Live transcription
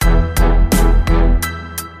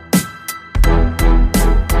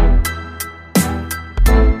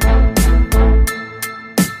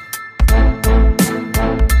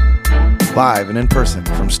live and in person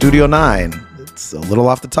from Studio 9. It's a Little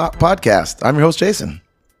Off the Top podcast. I'm your host, Jason.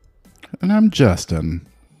 And I'm Justin.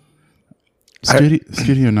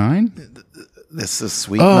 Studio 9? This is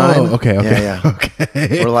Suite 9. Oh, okay. Yeah.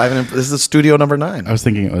 Okay. We're live and this is Studio number 9. I was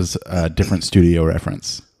thinking it was a different studio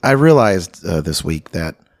reference. I realized this week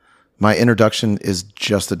that my introduction is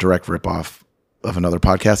just a direct ripoff of another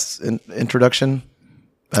podcast's introduction.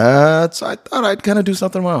 So I thought I'd kind of do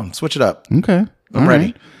something well, switch it up. Okay. I'm ready.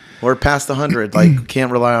 Right. We're past 100. Like,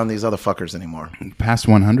 can't rely on these other fuckers anymore. Past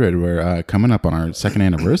 100. We're coming up on our second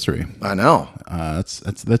anniversary. I know.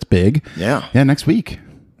 That's big. Yeah. Yeah. Next week.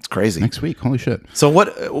 It's crazy. Next week. Holy shit. So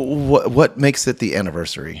what makes it the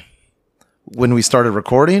anniversary? When we started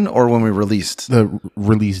recording or when we released? The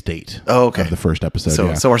release date. Oh, okay. Of the first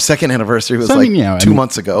episode. So our second anniversary was 2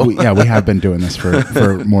 months ago. We have been doing this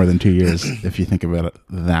for more than 2 years, if you think about it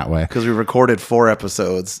that way. Because we recorded 4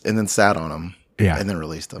 episodes and then sat on them. Yeah. And then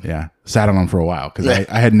released them. Yeah. Sat on them for a while because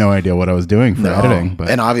I had no idea what I was doing for editing. But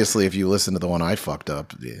and obviously, if you listen to the one I fucked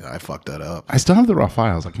up, I fucked that up. I still have the raw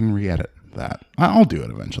files. I can re-edit that. I'll do it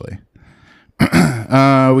eventually.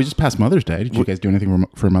 We just passed Mother's Day. Did you guys do anything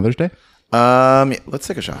for Mother's Day? Yeah, let's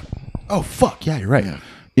take a shot. Oh, fuck. Yeah, you're right. Yeah.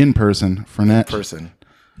 In person. Fernet. In person.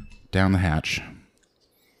 Down the hatch.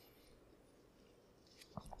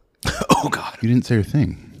 Oh, God. You didn't say your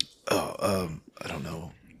thing. Oh, I don't know.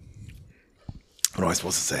 What am I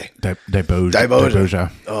supposed to say?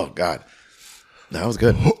 Diboja. Oh, God. That was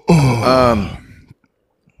good.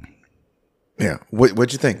 Yeah.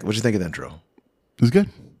 What'd you think? What'd you think of the intro? It was good.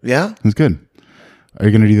 Yeah? It was good. Are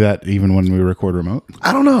you going to do that even when we record remote?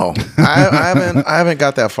 I don't know. I haven't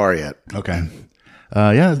got that far yet. Okay.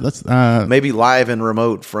 Yeah, that's maybe live and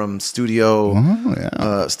remote from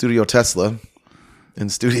Studio Tesla in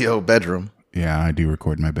Studio Bedroom. Yeah, I do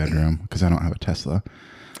record in my bedroom because I don't have a Tesla.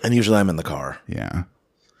 And usually I'm in the car. Yeah.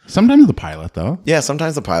 Sometimes the pilot, though. Yeah,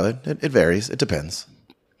 sometimes the pilot. It varies. It depends.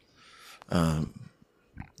 Yeah.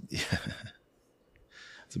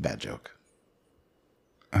 It's a bad joke.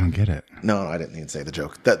 I don't get it. No, I didn't even say the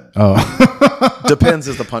joke. That Oh. Depends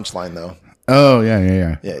is the punchline, though. Oh,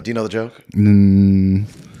 yeah. Yeah, do you know the joke?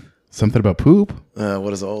 Something about poop? What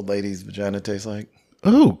does an old lady's vagina taste like?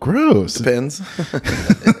 Oh, gross. Depends.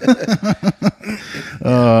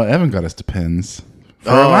 Evan got us Depends. For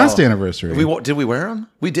our last anniversary. Did we wear them?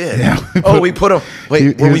 We did. Yeah. We put them.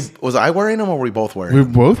 Wait, was I wearing them or were we both wearing them?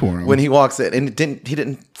 We both wore them. When he walks in, and he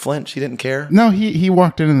didn't flinch. He didn't care. No, he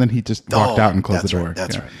walked in and then he just walked out and closed the door. Right,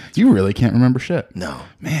 that's right. You really can't remember shit. No.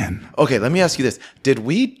 Man. Okay, let me ask you this. Did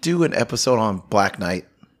we do an episode on Black Knight?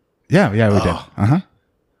 Yeah, we did. Uh-huh.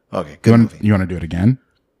 Okay, good movie. You want to do it again?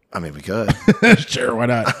 I mean, we could. Sure, why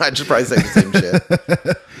not? I'd just probably say the same shit.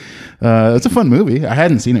 It's a fun movie. I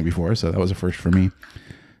hadn't seen it before, so that was a first for me.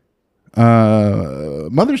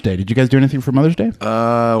 Mother's Day. Did you guys do anything for Mother's Day?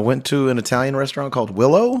 Went to an Italian restaurant called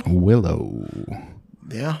Willow.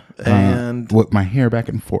 Yeah. And whip my hair back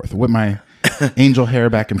and forth. Whip my angel hair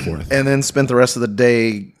back and forth. And then spent the rest of the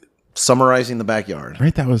day summarizing the backyard.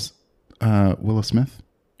 Right? That was Willow Smith.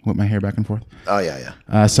 Whip my hair back and forth. Oh,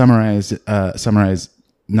 yeah. Summarize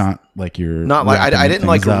not like you're... Not like... I didn't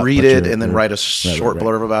like read it and then write a short right.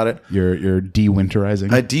 blurb about it. You're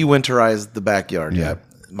de-winterizing. I de-winterized the backyard, yeah.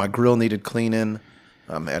 My grill needed cleaning.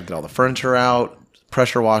 I had to get all the furniture out,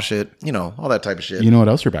 pressure wash it, all that type of shit. You know what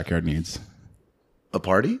else your backyard needs? A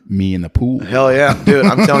party? Me in the pool. Hell yeah, dude!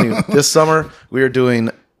 I'm telling you, this summer we are doing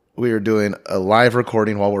a live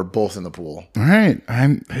recording while we're both in the pool. All right,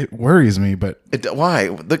 it worries me, but why?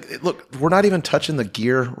 Look, we're not even touching the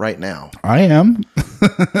gear right now. I am,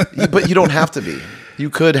 but you don't have to be. You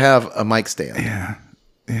could have a mic stand.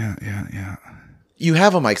 Yeah. You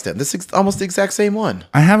have a mic stand. This is almost the exact same one.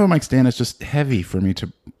 I have a mic stand. It's just heavy for me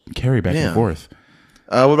to carry back and forth.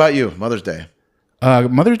 What about you? Mother's Day.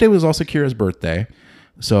 Mother's Day was also Kira's birthday.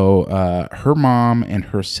 So her mom and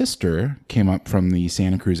her sister came up from the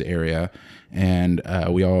Santa Cruz area, and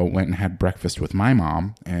we all went and had breakfast with my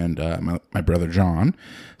mom and my brother John.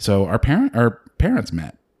 So our parents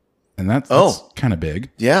met, and that's kind of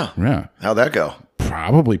big. Yeah. How'd that go?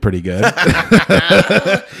 Probably pretty good.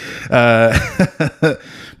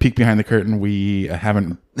 Peek behind the curtain. We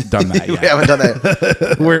haven't done that yet. We haven't done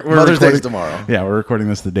that. we're Mother's Day is tomorrow. Yeah, we're recording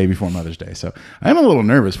this the day before Mother's Day. So I'm a little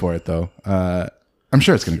nervous for it, though. I'm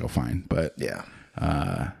sure it's going to go fine. But, yeah,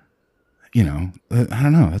 I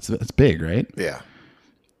don't know. That's big, right? Yeah.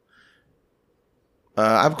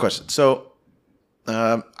 I have a question. So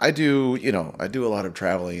I do a lot of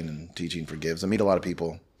traveling and teaching for gigs. I meet a lot of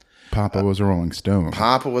people. Papa was a Rolling Stone.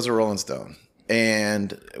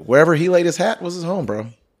 And wherever he laid his hat was his home, bro.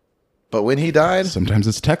 But when he died... Sometimes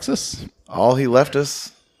it's Texas. All he left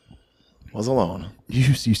us was alone.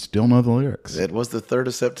 You still know the lyrics. It was the 3rd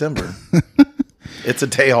of September. It's a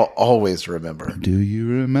day I'll always remember. Do you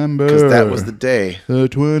remember? Because that was the day. The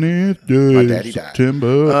 20th day My daddy of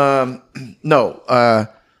September.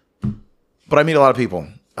 But I meet a lot of people.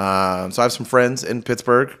 So I have some friends in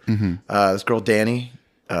Pittsburgh. This girl, Danny,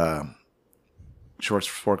 shorts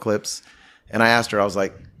for 4 clips. And I asked her, I was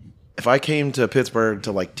like, if I came to Pittsburgh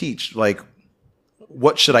to like teach, like,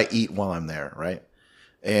 what should I eat while I'm there, right?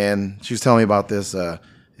 And she was telling me about this.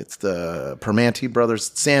 It's the Permanente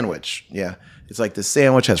Brothers sandwich. Yeah. It's like this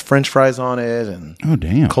sandwich has French fries on it and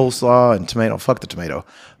coleslaw and tomato. Fuck the tomato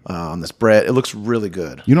on this bread. It looks really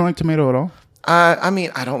good. You don't like tomato at all? I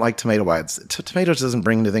mean, I don't like tomato bites. Tomato doesn't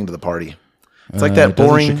bring anything to the party. It's like that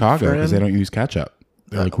boring in Chicago because they don't use ketchup.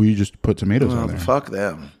 They're like, we just put tomatoes on there. Fuck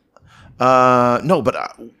them. No,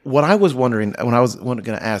 but what I was wondering when I was going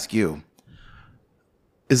to ask you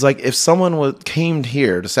is like if someone came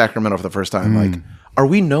here to Sacramento for the first time, like, are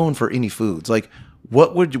we known for any foods? Like,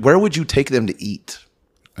 where would you take them to eat?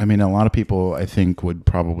 I mean, a lot of people I think would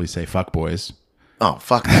probably say fuck boys. Oh,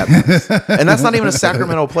 fuck that place. And that's not even a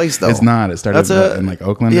Sacramento place, though. It's not. It started in like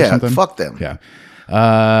Oakland or something. Yeah, fuck them. Yeah.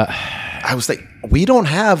 I was thinking, we don't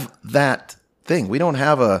have that thing. We don't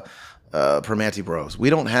have a Permanente Bros. We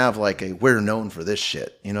don't have like we're known for this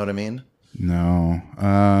shit. You know what I mean? No.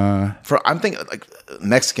 I'm thinking like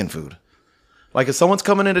Mexican food. Like if someone's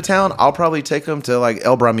coming into town, I'll probably take them to like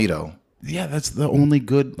El Bramito. Yeah, that's the only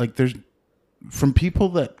good, like there's, from people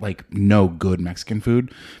that like know good Mexican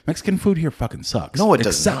food here fucking sucks. No, it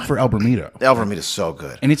does except not. for El Bramito. El Bramito is so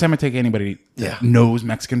good. Anytime I take anybody that knows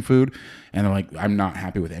Mexican food and they're like, I'm not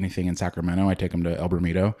happy with anything in Sacramento, I take them to El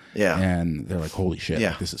Bramito. Yeah. And they're like, holy shit,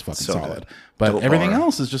 yeah. this is fucking so solid. Good. But Dope everything bar.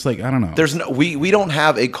 else is just like, I don't know. There's no, we don't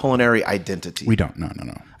have a culinary identity. We don't. No.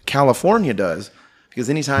 California does,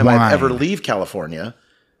 because anytime I ever leave California,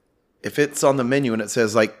 if it's on the menu and it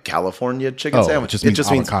says like California chicken sandwich, it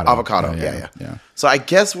just means avocado. Yeah. So I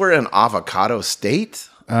guess we're an avocado state.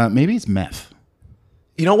 Maybe it's meth.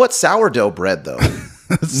 You know what? Sourdough bread, though.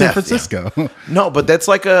 San Francisco. Yeah. No, but that's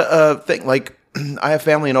like a thing. Like I have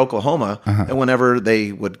family in Oklahoma, and whenever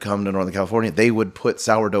they would come to Northern California, they would put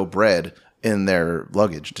sourdough bread in their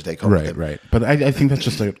luggage to take home with them. Right. But I think that's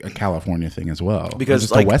just a California thing as well. Because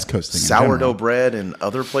just like a West Coast thing. Sourdough bread in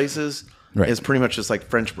other places is pretty much just like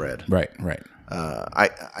French bread. Right.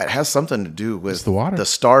 It has something to do with the water, the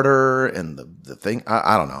starter, and the thing.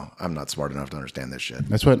 I don't know. I'm not smart enough to understand this shit.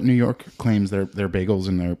 That's what New York claims their bagels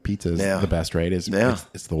and their pizzas the best, right? It's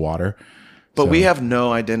the water. But we have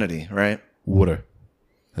no identity, right? Woulda.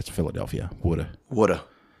 That's Philadelphia. Woulda.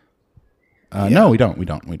 Yeah. No, we don't.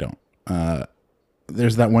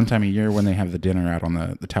 There's that one time a year when they have the dinner out on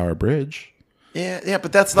the Tower Bridge. Yeah,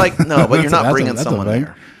 but that's like no. But you're not bringing someone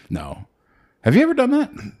there. No. Have you ever done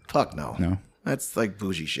that? Fuck no. No. That's like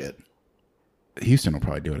bougie shit. Houston will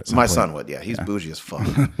probably do it at some My point. son would, yeah. He's bougie as fuck.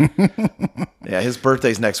 Yeah, his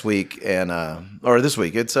birthday's next week, and or this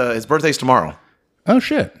week. It's his birthday's tomorrow. Oh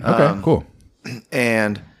shit. Okay, cool.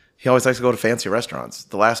 And he always likes to go to fancy restaurants.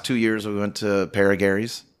 The last 2 years we went to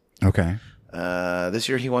Paragary's. Okay. This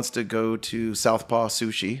year he wants to go to Southpaw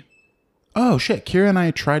Sushi. Oh shit. Kira and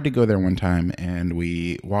I tried to go there one time, and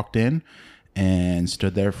we walked in and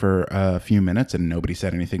stood there for a few minutes and nobody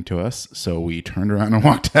said anything to us. So we turned around and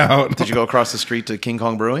walked out. Did you go across the street to King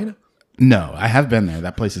Kong Brewing? No, I have been there.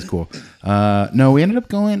 That place is cool. No, we ended up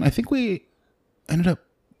going, I think we ended up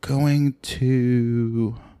going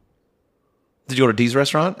to... Did you go to D's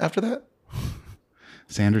restaurant after that?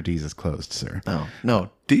 Sandra D's is closed, sir. Oh, no.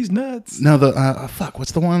 D's nuts. No, fuck,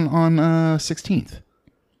 what's the one on 16th?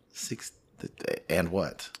 And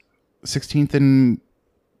what? 16th and...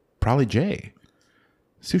 Probably Jay.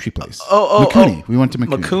 Sushi place. Makuni. We went to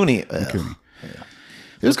Makuni. Makuni. Yeah.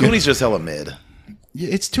 Makuni's just hella mid.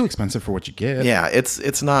 It's too expensive for what you get. Yeah,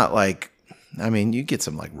 it's not like, I mean, you get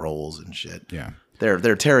some like rolls and shit. Yeah. They're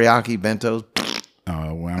teriyaki bentos.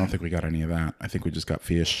 Oh, well, I don't think we got any of that. I think we just got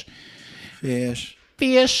fish.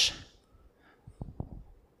 Fish.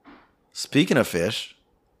 Speaking of fish,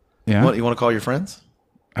 yeah. What you want to call your friends?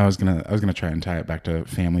 I was gonna try and tie it back to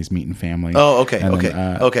families meeting family. Oh, okay,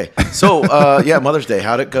 okay. So, Mother's Day.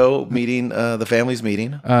 How'd it go? Meeting the families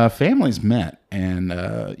meeting. Families met, and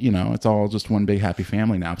it's all just one big happy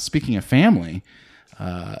family now. Speaking of family,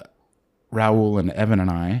 Raul and Evan and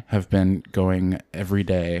I have been going every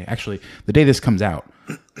day. Actually, the day this comes out,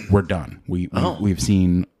 we're done. We've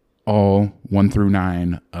seen all 1 through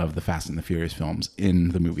 9 of the Fast and the Furious films in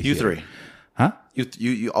the movie. You theater. three. Huh? You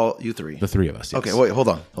three. The three of us. Yes. Okay, wait, hold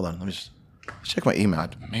on. Let me just. Check my email.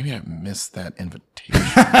 Maybe I missed that invitation.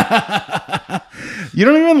 You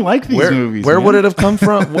don't even like these movies. Where man. would it have come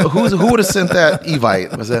from? Who would have sent that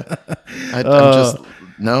Evite? Was it? I'm just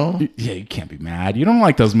no. Yeah, you can't be mad. You don't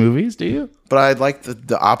like those movies, do you? But I'd like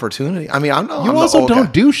the opportunity. I mean, I'm also the old don't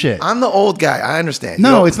guy. do shit. I'm the old guy. I understand.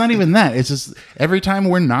 No, it's not even that. It's just every time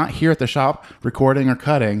we're not here at the shop recording or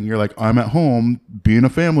cutting, you're like, I'm at home being a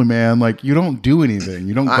family man. Like, you don't do anything.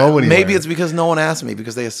 You don't go anywhere. Maybe it's because no one asked me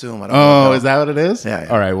because they assume I don't know. Is that what it is? Yeah.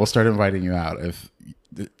 All right, we'll start inviting you out.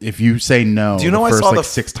 If you say no, do you know the first I saw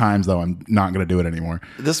 6 times though, I'm not going to do it anymore.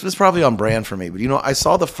 This was probably on brand for me, but I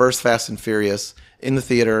saw the first Fast and Furious in the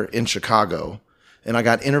theater in Chicago, and I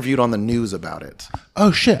got interviewed on the news about it.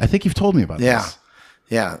 Oh shit! I think you've told me about this.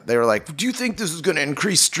 Yeah. They were like, "Do you think this is going to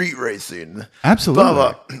increase street racing?" Absolutely.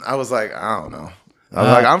 Blah, blah. I was like, I don't know. I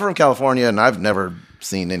was like, I'm from California, and I've never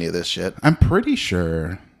seen any of this shit. I'm pretty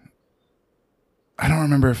sure. I don't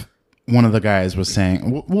remember if one of the guys was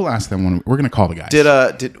saying. We'll ask them when we're going to call the guys.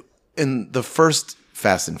 Did in the first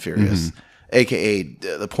Fast and Furious, aka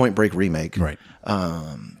the Point Break remake, right?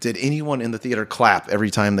 Did anyone in the theater clap every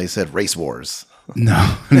time they said race wars?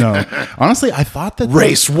 No. Honestly, I thought that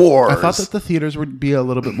race wars. I thought that the theaters would be a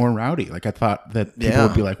little bit more rowdy. Like I thought that people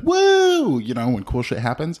would be like, "Woo!" When cool shit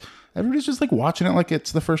happens. Everybody's just like watching it like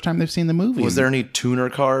it's the first time they've seen the movie. Was there any tuner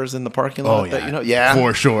cars in the parking lot? Yeah,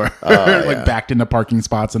 for sure. Like backed into parking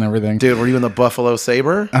spots and everything. Dude, were you in the Buffalo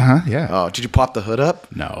Sabre? Yeah. Oh, did you pop the hood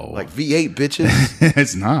up? No. Like V8 bitches?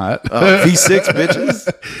 It's not. V6 bitches?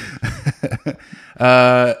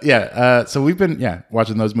 So we've been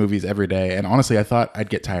watching those movies every day, and honestly, I thought I'd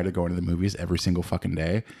get tired of going to the movies every single fucking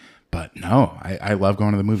day, but no, I love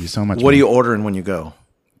going to the movies so much. What are you ordering when you go?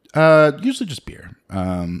 Usually just beer.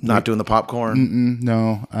 Not doing the popcorn?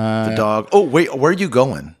 No. The dog? Oh, wait, where are you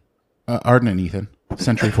going? Arden and Ethan,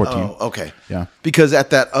 Century 14. Oh, okay. Yeah. Because at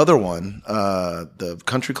that other one, the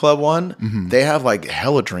country club one, they have like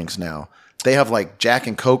hella drinks now. They have like Jack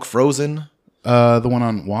and Coke frozen. The one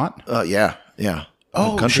on Watt? Yeah.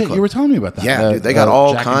 Oh, country shit, club. you were telling me about that. Yeah, dude, they got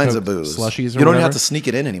all Jack kinds of booze. Slushies or you don't even whatever. have to sneak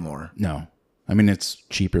it in anymore. No. I mean, it's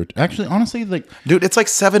cheaper. Actually, honestly, like... Dude, it's like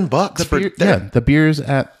 $7 for... the beers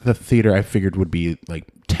at the theater I figured would be like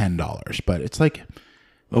 $10, but it's like...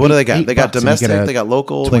 What do they got? They got $8 and you domestic, get they got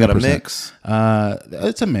local, they got a 20%. mix.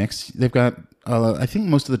 It's a mix. They've got... I think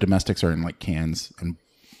most of the domestics are in like cans, and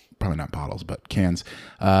probably not bottles, but cans.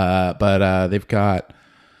 But they've got...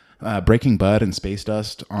 Breaking Bud and Space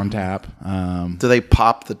Dust on tap. Do they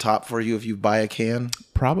pop the top for you if you buy a can?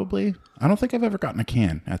 Probably. I don't think I've ever gotten a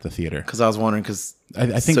can at the theater. Because I was wondering, because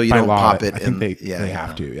I think so you by don't law, pop it. I think they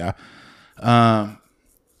have to. Yeah.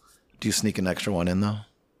 Do you sneak an extra one in though?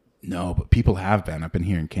 No, but people have been. I've been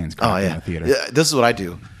hearing cans cracked in the theater. Yeah, this is what I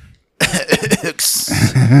do.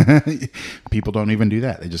 People don't even do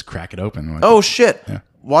that. They just crack it open. Like, oh shit! Yeah.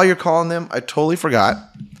 While you're calling them, I totally forgot.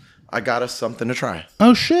 I got us something to try.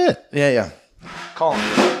 Oh shit! Yeah. Call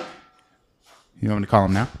him. You want me to call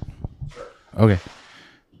him now? Okay.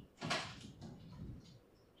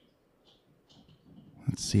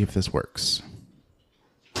 Let's see if this works.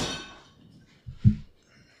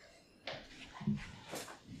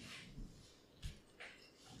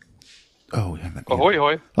 Oh, we have that. Ahoy,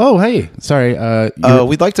 hoy. Oh, hey. Sorry.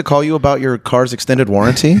 We'd like to call you about your car's extended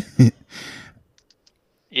warranty.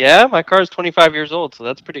 Yeah, my car is 25 years old, so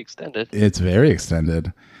that's pretty extended. It's very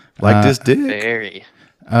extended. Like this dick. Very.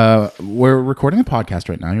 We're recording a podcast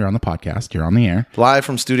right now. You're on the podcast. You're on the air. Live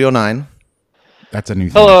from Studio 9. That's a new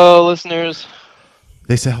thing. Hello, listeners.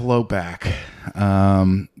 They say hello back.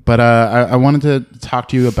 But I wanted to talk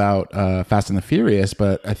to you about Fast and the Furious,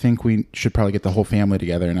 but I think we should probably get the whole family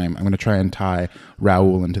together, and I'm going to try and tie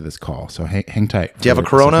Raul into this call. So hang tight. Do you have a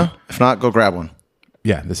Corona? If not, go grab one.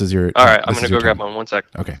 Yeah, this is your... All right, I'm going to go grab one. 1 sec.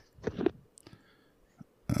 Okay.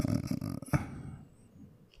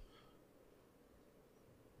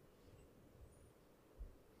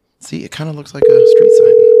 See, it kind of looks like a street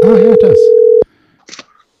sign. Oh, yeah, it does.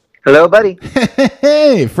 Hello, buddy.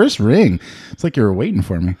 Hey, first ring. It's like you were waiting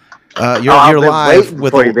for me. You're live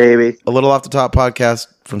with you, baby. a Little Off the Top podcast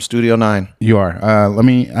from Studio 9. You are. Let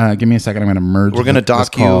me give me a second. I'm going to merge. We're going to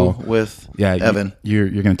dock you with Evan. You're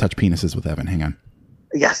going to touch penises with Evan. Hang on.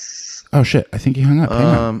 Yes. Oh shit! I think he hung up. Hang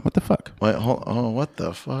on. What the fuck? Wait, hold. Oh, what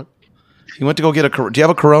the fuck? You went to go get a. Do you have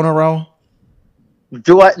a Corona, Raul?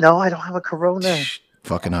 Do I? No, I don't have a Corona.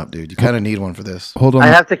 Fucking up, dude. You kind of need one for this. Hold on. I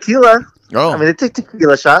have tequila. Oh, I mean, they take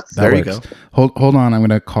tequila shots. That there you works. go. Hold on. I'm going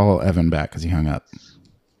to call Evan back because he hung up.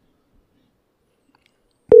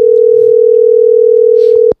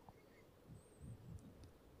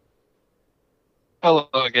 Hello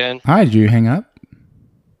again. Hi. Did you hang up?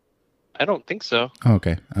 I don't think so. Oh,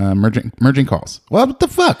 okay. Merging calls. Well, what the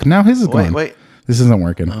fuck? Now his is going. Wait. This isn't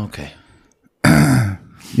working. Okay.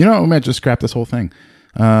 You know what? We might just scrap this whole thing.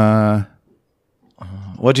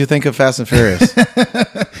 What do you think of Fast and Furious?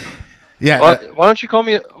 Yeah. Why don't you call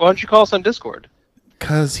me? Why don't you call us on Discord?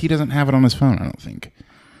 Because he doesn't have it on his phone, I don't think.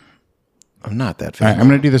 I'm not that All right, famous. I'm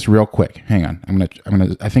going to do this real quick. Hang on.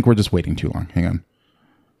 I think we're just waiting too long. Hang on.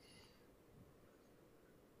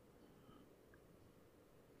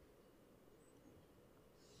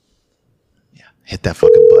 Yeah. Hit that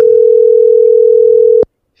fucking button.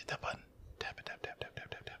 Hit that button. Tap it, tap, tap, tap, tap,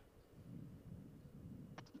 tap,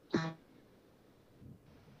 tap.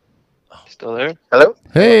 Still there? Hello?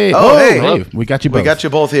 Hey. Oh, hey. We got you both. We got you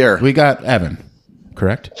both here. We got Evan,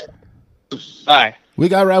 correct? Hi. We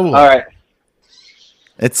got Raul. All right.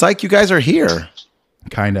 It's like you guys are here.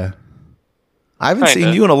 Kinda. I haven't Kinda.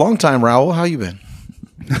 seen you in a long time, Raul. How you been?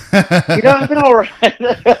 I've been all right.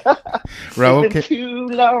 Raul, It's been too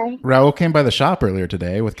long. Raul came by the shop earlier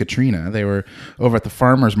today with Katrina. They were over at the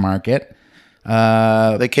farmer's market.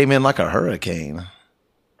 They came in like a hurricane.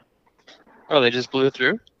 Oh, they just blew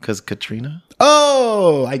through. Because Katrina?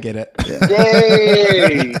 Oh, I get it.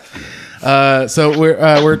 Yay! So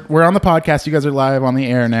we're on the podcast. You guys are live on the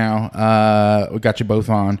air now. We got you both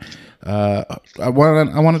on. I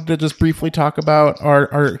wanted to just briefly talk about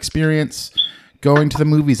our experience going to the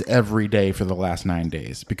movies every day for the last 9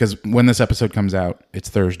 days. Because when this episode comes out, it's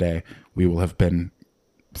Thursday. We will have been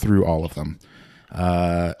through all of them.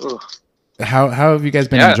 How have you guys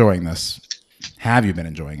been enjoying this? Have you been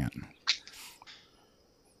enjoying it?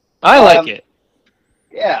 I like it.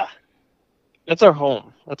 Yeah. That's our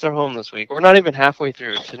home. That's our home this week. We're not even halfway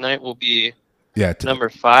through. Tonight will be Yeah. number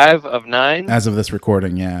 5 of 9. As of this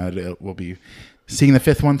recording, we'll be seeing the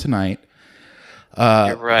 5th one tonight.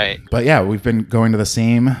 You're right. But yeah, we've been going to the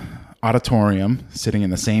same auditorium, sitting in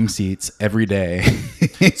the same seats every day.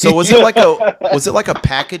 So was it like a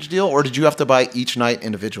package deal, or did you have to buy each night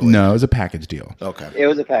individually? No, it was a package deal. Okay. It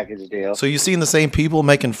was a package deal. So you seen the same people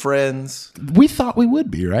making friends? We thought we would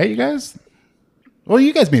be, right, you guys? Well,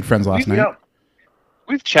 you guys made friends last night.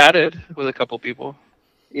 We've chatted with a couple people.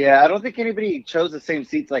 Yeah, I don't think anybody chose the same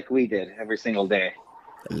seats like we did every single day.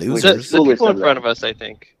 Losers. The people in front of us, I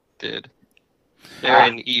think, did. They're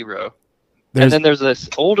in E row. And then there's this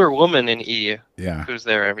older woman in E who's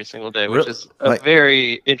there every single day, which is a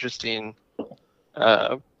very interesting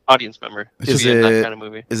audience member to be in that kind of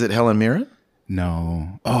movie. Is it Helen Mirren?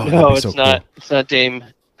 No. Oh, No, be it's so not. cool. It's not Dame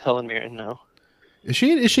Helen Mirren. No. Is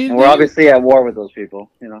she? And we're obviously at war with those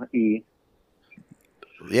people. You know, E.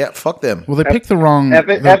 Yeah, fuck them. Well, they picked the wrong F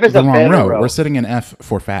is a wrong better row. row. We're sitting in F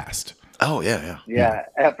for fast. Oh, yeah. Yeah,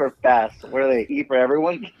 F for fast. What are they? E for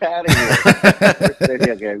everyone? Get out of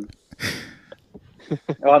here. Okay.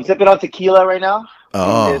 Oh, I'm sipping on tequila right now.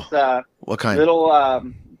 Oh, This what kind? little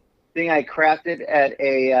thing I crafted at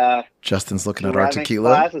a Justin's looking at our ceramic tequila.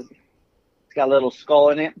 class. It's got a little skull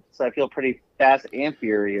in it, so I feel pretty fast and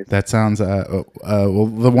furious. That sounds. Well,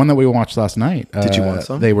 the one that we watched last night. Did you want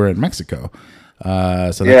some? They were in Mexico,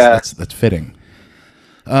 so that's fitting.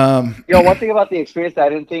 One thing about the experience that I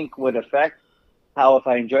didn't think would affect how if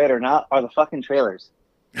I enjoy it or not are the fucking trailers.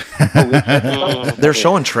 They're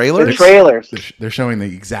showing trailers? The trailers. They're showing the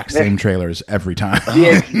exact same trailers every time.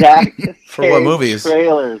 The exact For what movies?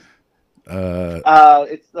 trailers.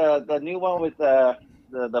 It's the new one with the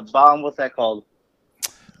bomb. What's that called?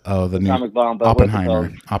 Oh, the new Atomic bomb. But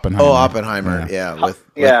Oppenheimer. Oh, Oppenheimer. Yeah, with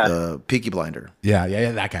Yeah. the Peaky Blinder.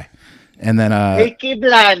 Yeah, that guy. And then Peaky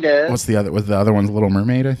Blinders. what's the other? Was the other one's Little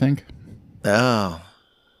Mermaid? I think. Oh,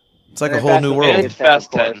 it's like a And whole Fast new and world. And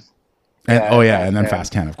Fast 10. And, Yeah, and then yeah.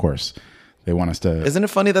 Fast 10, of course. They want us to. Isn't it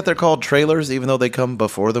funny that they're called trailers even though they come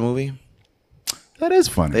before the movie? That is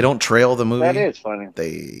funny. They don't trail the movie. That is funny.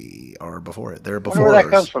 They are before it. They're I wonder before where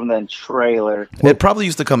that comes us. from then. Trailer. It probably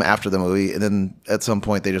used to come after the movie, and then at some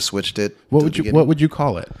point they just switched it. What to would the you beginning. What would you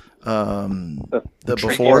call it? The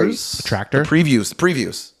Trailers. befores, Tractor? the previews.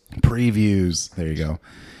 Previews. There you go.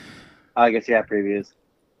 I guess previews.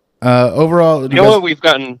 Overall, You know what we've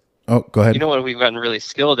gotten? Oh, go ahead. You know what we've gotten really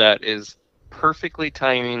skilled at is perfectly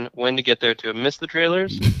timing when to get there to miss the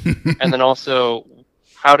trailers, and then also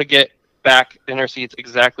how to get back in our seats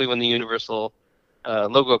exactly when the Universal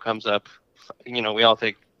logo comes up. You know, we all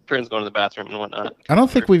take turns going to the bathroom and whatnot. I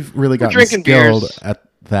don't think we've really gotten drinking skilled beers. at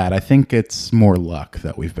that. I think it's more luck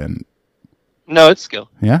that we've been. No, it's skill.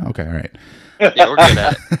 Yeah. Okay. All right. Yeah, we're good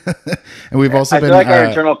at it. And we've also I been. feel like our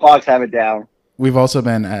internal clocks have it down. We've also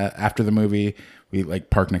been after the movie. We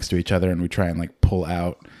like park next to each other and we try and like pull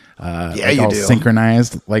out Yeah, like you all do.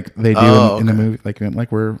 synchronized like they do in the movie,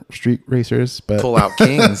 like we're street racers, but Pull out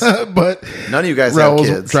kings. but None of you guys have Raul's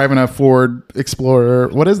kids. driving a Ford Explorer.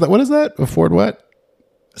 What is that? A Ford what?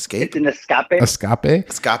 Escape? It's an escape. Escape.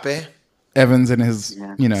 Escape? Evan's in his,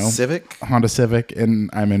 Civic? Honda Civic, and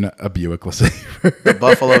I'm in a Buick LeSabre. The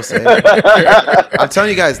Buffalo Sabre. I'm telling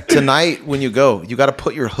you guys, tonight when you go, you got to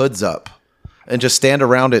put your hoods up and just stand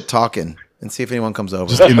around it talking and see if anyone comes over.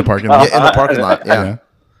 Just in the parking lot. Yeah, in the parking lot. Yeah.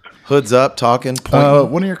 Hoods up, talking, pointing.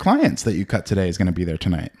 One of your clients that you cut today is going to be there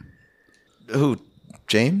tonight. Who?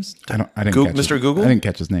 James? I didn't catch Mr. his, Google? I didn't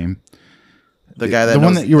catch his name. The guy that the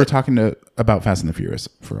one knows- that you were talking to about Fast and the Furious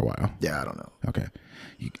for a while. Yeah, I don't know. Okay,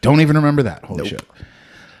 you don't even remember that. Holy shit.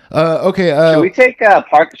 Okay. Should we take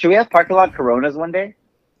Should we have parking lot Coronas one day?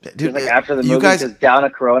 Dude, Just after the you movie, guys, just down a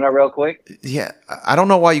Corona real quick. yeah, I don't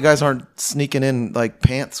know why you guys aren't sneaking in like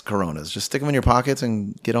pants Coronas. Just stick them in your pockets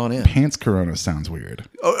and get on in. Pants Corona sounds weird.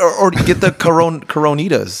 Or get the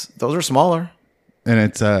Coronitas. Those are smaller. And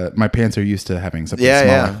it's my pants are used to having something Yeah,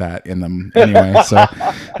 small yeah. like that in them anyway. So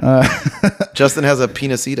Justin has a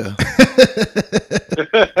penisita.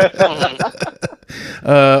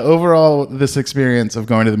 overall, this experience of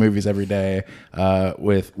going to the movies every day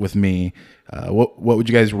with me, what would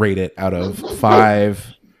you guys rate it out of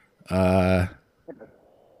 5? Out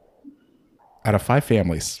of 5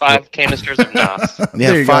 families. 5 canisters of Nos. There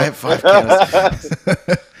Yeah, you five canisters.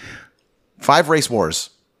 5 race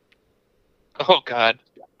wars. Oh God.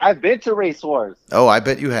 I've been to Race Wars. Oh, I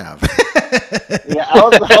bet you have. Yeah, I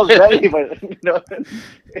was ready, but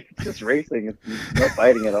it's just racing. It's no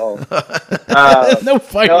fighting at all. No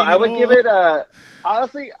fighting. No, I at would all. give it.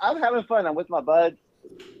 Honestly, I'm having fun. I'm with my buds.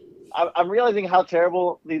 I'm realizing how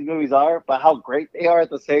terrible these movies are, but how great they are at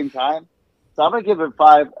the same time. So I'm gonna give it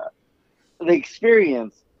 5. The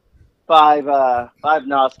experience, 5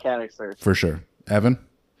 Nos canisters. For sure. Evan?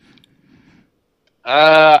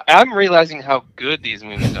 I'm realizing how good these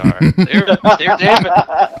movies are.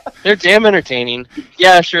 They're damn entertaining.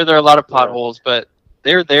 Yeah, sure, there are a lot of potholes, but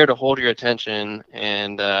they're there to hold your attention,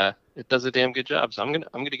 and it does a damn good job. So I'm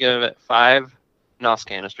gonna give it 5 Nos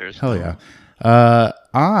canisters. Hell yeah.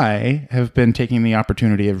 I have been taking the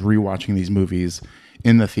opportunity of rewatching these movies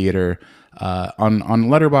in the theater. On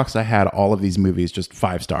Letterboxd, I had all of these movies just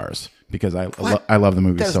 5 stars because I love the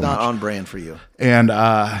movies That's so not much. on brand for you. And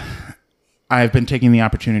I've been taking the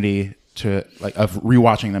opportunity of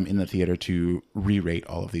rewatching them in the theater to re-rate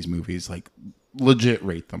all of these movies, like legit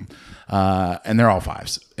rate them. And they're all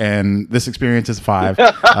 5s. And this experience is 5.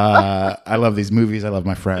 I love these movies. I love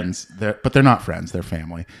my friends. But they're not friends. They're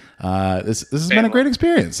family. This has been a great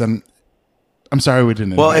experience. And I'm sorry we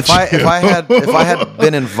didn't. Well, invite if you. I had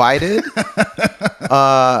been invited,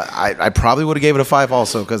 I probably would have gave it a 5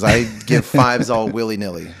 also because I give 5s all willy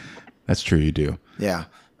nilly. That's true. You do. Yeah.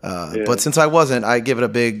 But since I wasn't, I give it a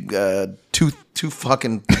big two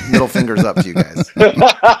fucking middle fingers up to you guys.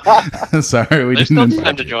 Sorry, we There's didn't. still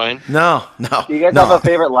time to join. No. Do you guys have a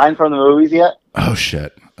favorite line from the movies yet? Oh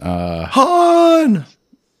shit. Han!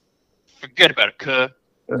 Forget about it, cuh.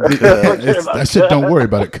 I said, don't worry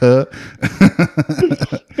about it, cuh.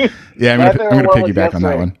 Yeah, I'm gonna piggyback on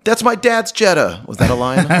that one. That's my dad's Jetta. Was that a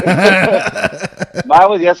line? Mine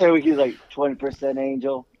was yesterday when he was like 20%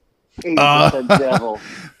 angel, 80% devil.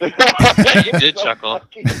 You did chuckle.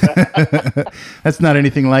 That's not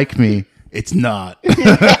anything like me. It's not.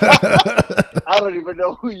 I don't even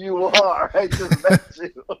know who you are. I just met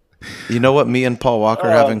you. You know what me and Paul Walker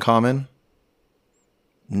have in common?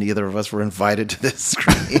 Neither of us were invited to this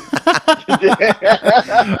screening.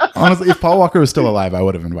 Honestly, if Paul Walker was still alive, I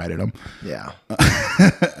would have invited him. Yeah.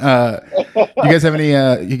 You guys have any?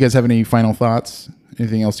 You guys have any final thoughts?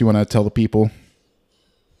 Anything else you want to tell the people?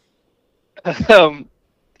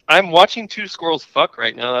 I'm watching 2 squirrels fuck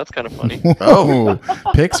right now. That's kind of funny. Oh,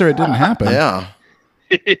 pics or it didn't happen. Yeah.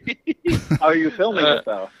 How are you filming it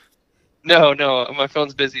though? No, my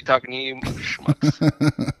phone's busy talking to you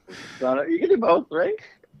schmucks. So, you can do both, right?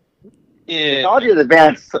 Yeah. Technology has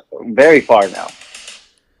advanced very far now.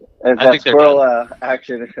 And I that think they're squirrel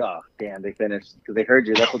action. Oh, damn! They finished because they heard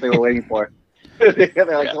you. That's what they were waiting for. They're like,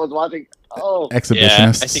 Yeah. someone's watching. Oh, Yeah,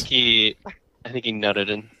 Exhibitionists. I think he nutted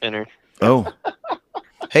and entered. Oh.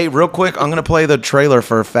 Hey, real quick, I'm going to play the trailer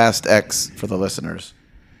for Fast X for the listeners.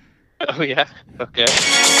 Oh yeah. Okay.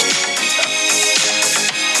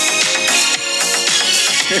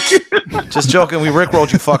 Just joking. We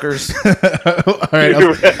rickrolled you fuckers. All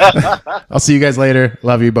right. I'll see you guys later.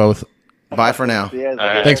 Love you both. Bye for now. yeah,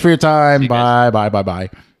 right. Thanks for your time. See you Bye. guys. Bye.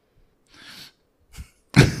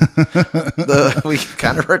 We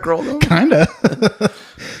kind of rickrolled them. Kinda.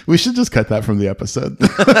 We should just cut that from the episode.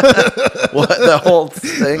 What, the whole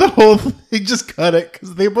thing? The whole thing, just cut it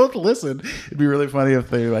because they both listened. It'd be really funny if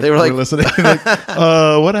they were listening. Like,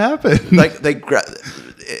 what happened? Like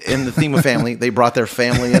in the theme of family, they brought their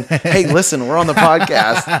family in. Hey, listen, we're on the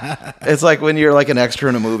podcast. It's like when you're like an extra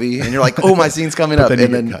in a movie and you're like, oh, my scene's coming up. Then And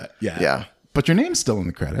you then, get cut. Yeah. yeah. But your name's still in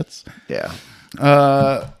the credits. Yeah.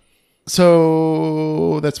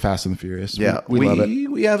 So that's Fast and the Furious. Yeah. We love it.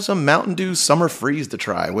 We have some Mountain Dew Summer Freeze to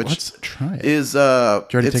try, which Let's try it. is, Did you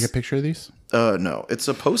already take a picture of these? No, it's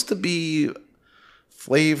supposed to be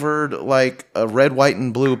flavored like a red, white,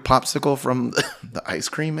 and blue popsicle from the Ice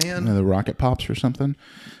Cream Man. The Rocket Pops or something.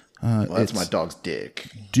 Well, that's my dog's dick.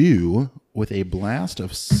 Dew with a blast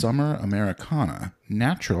of summer Americana,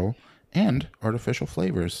 natural and artificial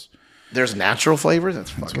flavors. There's natural flavors?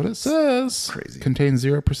 That's What it says. Crazy. Contains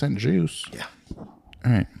 0% juice. Yeah. All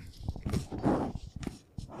right.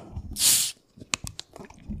 It's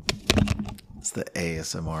the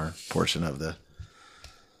ASMR portion of the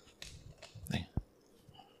thing.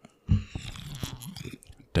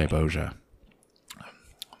 Diboja.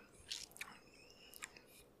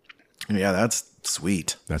 Yeah, that's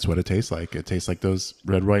sweet. That's what it tastes like. It tastes like those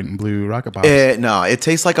red, white, and blue Rocket Pops. No, it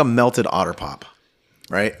tastes like a melted Otter Pop,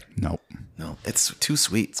 right? Nope. No, it's too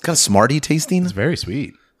sweet. It's kind of Smarty tasting. It's very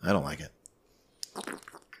sweet. I don't like it.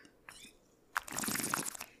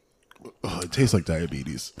 Oh, it tastes like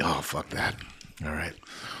diabetes. Oh, fuck that. All right.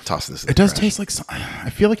 Toss this in It the does trash. taste like... I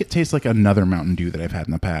feel like it tastes like another Mountain Dew that I've had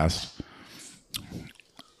in the past.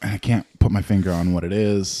 And I can't put my finger on what it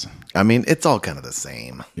is. I mean, it's all kind of the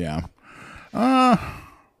same. Yeah. I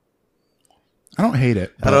don't hate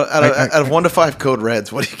it. Out of 1 to 5 Code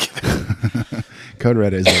Reds, what do you give it? Code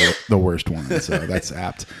Red is the worst one, so that's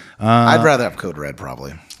apt. I'd rather have Code Red,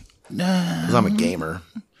 probably. Because I'm a gamer.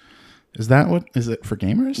 Is that what... Is it for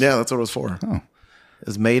gamers? Yeah, that's what it was for. Oh. It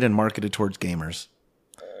was made and marketed towards gamers.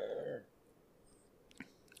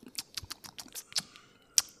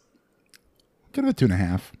 Give it a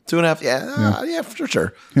 2.5. 2.5, yeah, for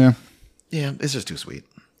sure. Yeah. Yeah, it's just too sweet.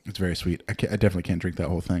 It's very sweet. I definitely can't drink that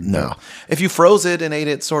whole thing. No. If you froze it and ate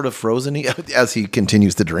it sort of frozen as he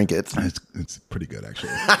continues to drink it. It's pretty good,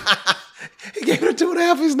 actually. He gave it a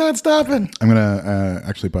 2.5. He's not stopping. I'm going to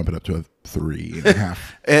actually bump it up to a 3.5.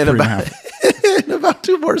 And Three about, in about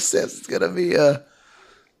 2 more sips, it's going to be,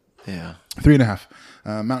 yeah.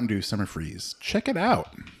 3.5. Mountain Dew Summer Freeze. Check it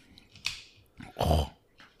out. Oh.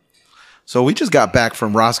 So we just got back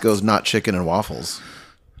from Roscoe's Not Chicken and Waffles.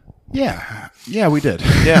 Yeah. Yeah, we did.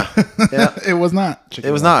 Yeah. Yeah. It was not chicken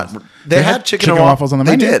It was waffles. not. They had chicken and waffles on the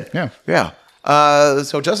menu. They did. Yeah. Yeah.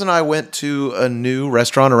 So Justin and I went to a new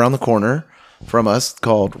restaurant around the corner from us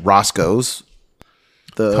called Roscoe's.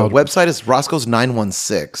 The website is Roscoe's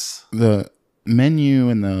 916. The menu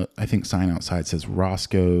and the, I think, sign outside says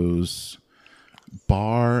Roscoe's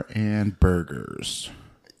Bar and Burgers.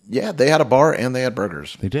 Yeah, they had a bar and they had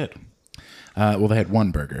burgers. They did. Well, they had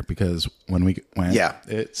one burger because when we went, Yeah.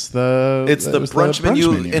 it's the brunch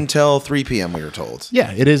menu until 3 p.m. we were told.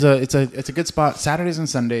 Yeah, it is it's a good spot. Saturdays and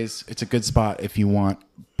Sundays, it's a good spot if you want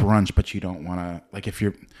brunch, but you don't want to, like, if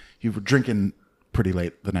you were drinking pretty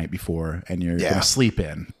late the night before and you're going to sleep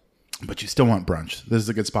in, but you still want brunch. This is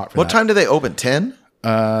a good spot for What that. time do they open? 10?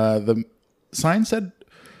 The sign said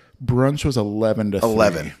brunch was 11 to 3.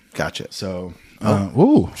 11. Gotcha. So,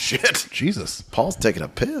 ooh, Shit. Jesus. Paul's taking a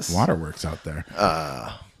piss. Waterworks out there.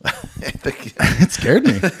 The It scared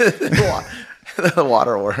me.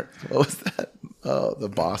 Waterworks. What was that? Oh, the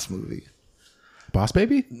Boss movie. Boss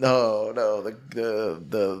Baby? No,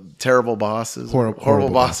 the terrible bosses, Horrible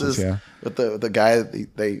bosses. yeah. With the guy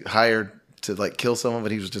they hired to like kill someone,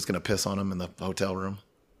 but he was just gonna piss on him in the hotel room.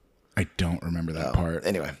 I don't remember that part.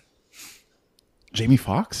 Anyway, Jamie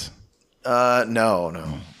Foxx?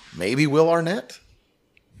 no, maybe Will Arnett.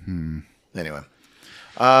 Anyway,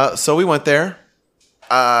 so we went there.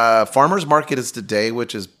 Farmers Market is today,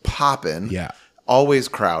 which is popping. Yeah. Always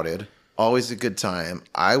crowded. Always a good time.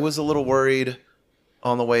 I was a little worried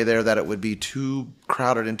on the way there that it would be too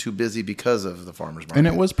crowded and too busy because of the farmers market. And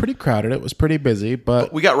it was pretty crowded. It was pretty busy,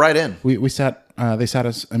 but We got right in. we sat. They sat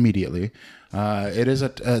us immediately. It is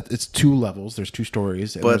it's 2 levels. There's 2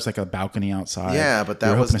 stories. And there's like a balcony outside. Yeah, but that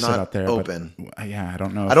We were was hoping to sit not out there, open. But, yeah, I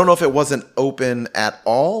don't know. I don't know if it wasn't open at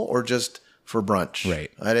all or just for brunch. Right.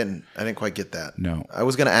 I didn't quite get that. No. I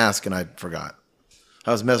was going to ask and I forgot.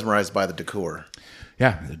 I was mesmerized by the decor.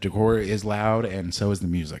 Yeah, the decor is loud, and so is the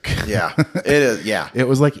music. Yeah, it is. Yeah. It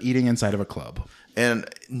was like eating inside of a club. And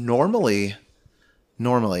normally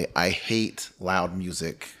I hate loud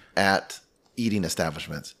music at eating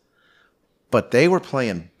establishments, but they were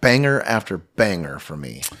playing banger after banger for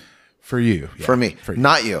me. For you. Yeah. For me. For you.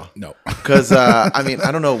 Not you. No. Because, I mean,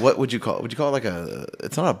 I don't know. What would you call it? Would you call it like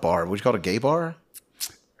it's not a bar. Would you call it a gay bar?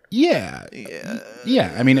 Yeah.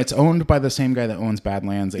 Yeah. I mean, it's owned by the same guy that owns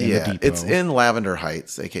Badlands and the Depot. It's in Lavender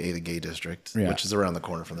Heights, a.k.a. the Gay District, which is around the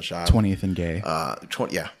corner from the shop. 20th and Gay.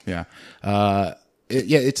 20, yeah. Yeah.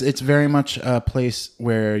 It's very much a place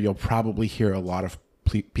where you'll probably hear a lot of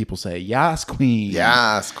people say, "Yas, queen."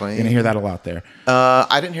 Yes, queen. You're going to hear that a lot there.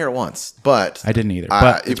 I didn't hear it once, but... I didn't either.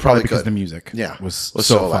 But it's probably because could. the music was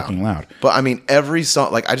so fucking loud. But I mean, every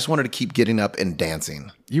song... Like, I just wanted to keep getting up and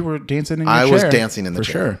dancing. You were dancing in your chair. I was dancing in the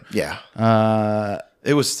for chair. Sure. Yeah.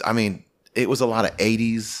 It was... I mean, it was a lot of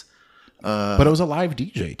 80s. But it was a live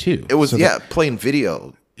DJ, too. It was, playing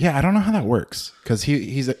video. Yeah, I don't know how that works. Because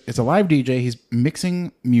it's a live DJ. He's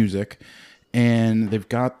mixing music. And they've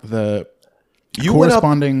got the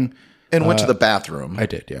corresponding... And went to the bathroom. I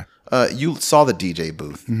did, yeah. You saw the DJ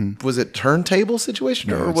booth. Mm-hmm. Was it turntable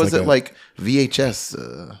situation or was it like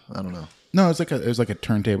VHS? I don't know. No, it was like a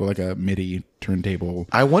turntable, like a MIDI turntable.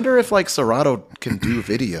 I wonder if like Serato can do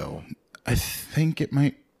video. I think it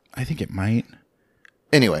might.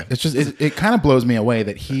 Anyway, it's just it kind of blows me away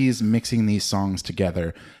that he's mixing these songs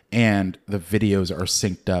together and the videos are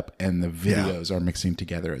synced up and the videos are mixing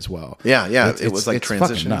together as well. Yeah. It was like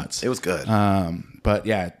transition. Nuts. It was good. But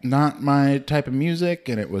yeah, not my type of music,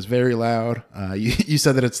 and it was very loud. You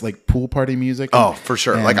said that it's like pool party music. Oh, for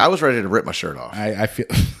sure. Like I was ready to rip my shirt off. I feel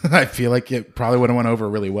I feel like it probably would have went over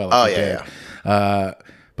really well. Oh yeah.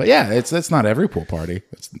 But yeah, that's not every pool party.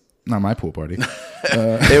 It's not my pool party.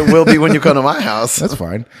 It will be when you come to my house. That's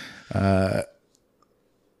fine.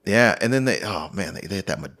 Yeah, and then they hit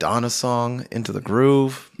that Madonna song, Into the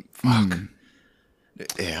Groove. Fuck.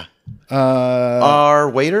 Yeah.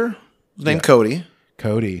 Our waiter was named Cody.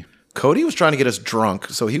 Cody was trying to get us drunk,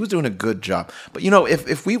 so he was doing a good job. But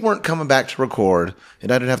if we weren't coming back to record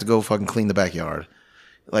and I didn't have to go fucking clean the backyard,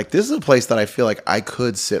 like this is a place that I feel like I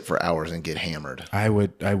could sit for hours and get hammered. I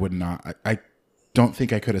would not. I don't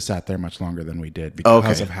think I could have sat there much longer than we did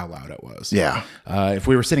because of how loud it was. Yeah. If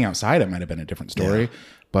we were sitting outside, it might have been a different story. Yeah.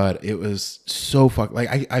 But it was so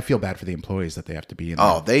I feel bad for the employees that they have to be in there.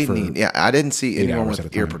 Oh, they need. Yeah, I didn't see anyone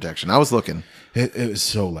with ear protection. I was looking. It was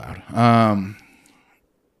so loud.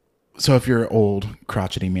 So if you're an old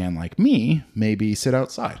crotchety man like me, maybe sit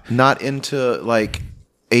outside. Not into like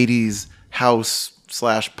 80s house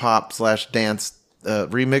 / pop / dance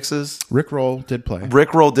remixes. Rick Roll did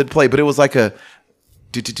play, but it was like a.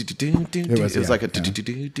 It was like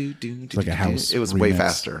a house. It was remix. Way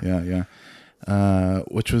faster. Yeah.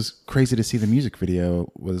 Which was crazy to see. The music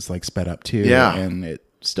video was like sped up too. Yeah, and it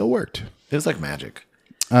still worked. It was like magic.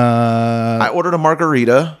 I ordered a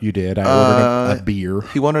margarita. You did. I ordered a beer.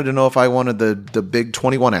 He wanted to know if I wanted the big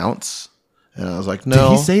 21 ounce, and I was like, no.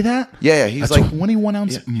 Did he say that? Yeah. He's like 21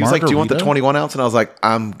 ounce. Yeah. He was like, do you want the 21 ounce? And I was like,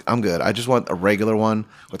 I'm good. I just want a regular one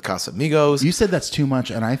with Casamigos. You said that's too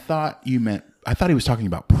much, and I thought he was talking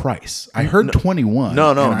about price. I heard 21.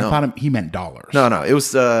 No. I thought he meant dollars. No. It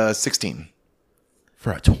was 16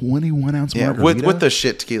 for a 21 ounce margarita. Yeah, with the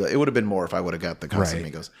shit tequila. It would have been more if I would have got the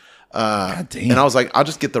Casamigos. Right. God damn. And I was like, I'll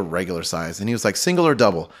just get the regular size. And he was like, single or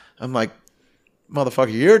double? I'm like,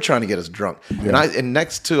 motherfucker, you're trying to get us drunk. Yeah. And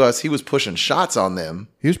next to us, he was pushing shots on them.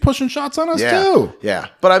 He was pushing shots on us too. Yeah.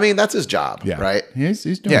 But I mean, that's his job, right? He's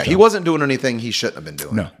doing his job. He wasn't doing anything he shouldn't have been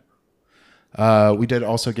doing. No. We did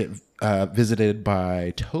also get visited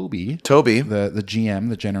by Toby, the GM,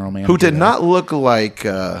 the general manager. Who did not look like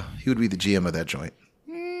he would be the GM of that joint.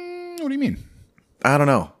 What do you mean? I don't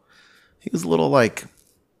know. He was a little like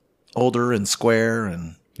older and square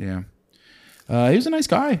and yeah. He was a nice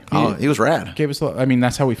guy. He was rad. Gave us.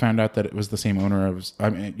 That's how we found out that it was the same owner of. I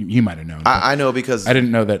mean, you might have known. I know because I didn't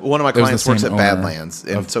know that one of my clients works at Badlands,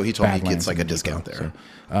 and so he told me he gets like a discount there. So,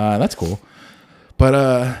 that's cool.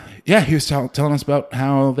 But he was telling us about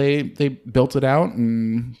how they built it out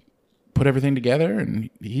and put everything together, and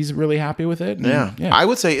he's really happy with it. And, yeah, I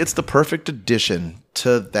would say it's the perfect addition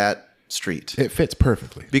to that street. It fits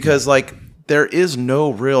perfectly because there is no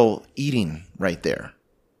real eating right there.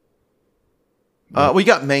 We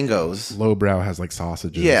got mangoes. Lowbrow has like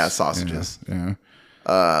sausages. Yeah, sausages. Yeah.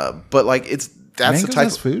 But like that's Mangoes the type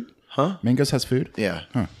has food. Huh? Mangoes has food. Yeah.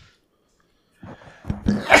 Huh.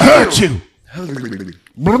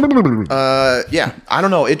 Yeah. I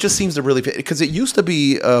don't know. It just seems to really fit because it used to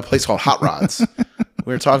be a place called Hot Rods.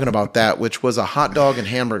 We were talking about that, which was a hot dog and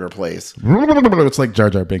hamburger place. It's like Jar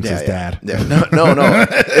Jar Binks' dad. Yeah. No.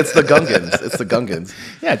 It's the Gungans.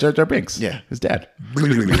 Yeah, Jar Jar Binks. Yeah. His dad.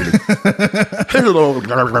 Hello,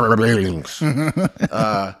 Jar Binks.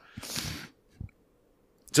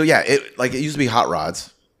 So yeah, it used to be Hot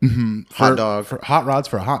Rods, hot dog for hot rods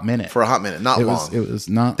for a hot minute. for a hot minute, not long. It was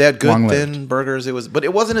not. They had good long-lived. thin burgers. But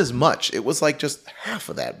it wasn't as much. It was like just half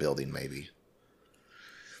of that building, maybe.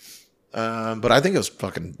 But I think it was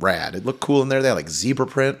fucking rad. It looked cool in there. They had like zebra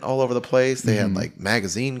print all over the place. They had like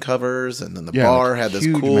magazine covers, and then the bar like had this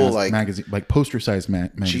huge cool like magazine, like poster sized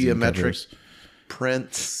magazine geometric covers.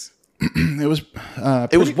 prints. It was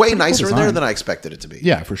Way nicer in there than I expected it to be.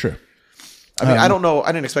 Yeah, for sure. I mean, I don't know.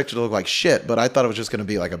 I didn't expect it to look like shit, but I thought it was just going to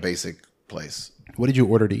be like a basic place. What did you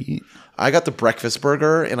order to eat? I got the breakfast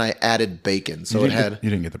burger and I added bacon. So You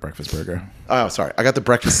didn't get the breakfast burger. Oh, sorry. I got the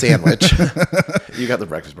breakfast sandwich. You got the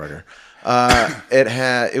breakfast burger.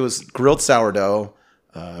 It was grilled sourdough,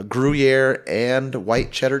 Gruyere and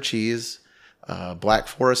white cheddar cheese, Black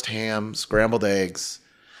Forest ham, scrambled eggs,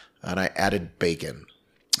 and I added bacon.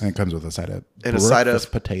 And it comes with a side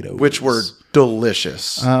of potatoes, which were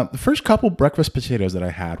delicious. The first couple breakfast potatoes that I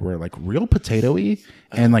had were like real potato-y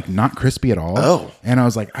and like not crispy at all. Oh. And I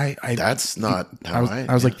was like, That's not how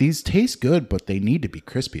I was like, these taste good, but they need to be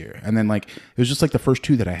crispier. And then like, it was just like the first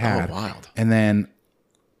two that I had. Oh, wild. And then,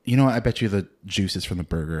 I bet you the juices from the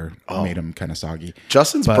burger made them kind of soggy.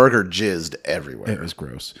 Justin's burger jizzed everywhere. It was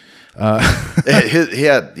gross. He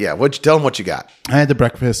had, tell him what you got. I had the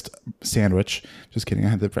breakfast sandwich. Just kidding. I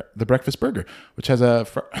had the breakfast burger, which has a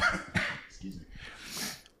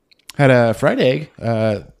had a fried egg.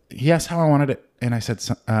 He asked how I wanted it, and I said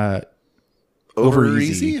over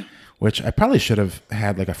easy, which I probably should have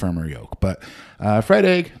had like a firmer yolk. But fried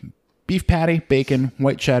egg, beef patty, bacon,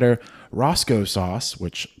 white cheddar, Roscoe sauce,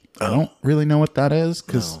 which I don't really know what that is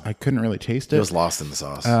because I couldn't really taste it. It was lost in the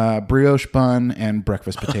sauce. Brioche bun and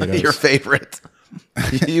breakfast potatoes. Your favorite.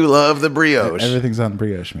 You love the brioche. Everything's on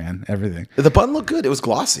brioche, man. Everything. The bun looked good. It was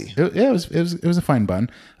glossy. It was a fine bun.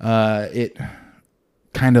 It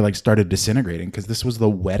kind of like started disintegrating because this was the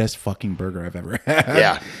wettest fucking burger I've ever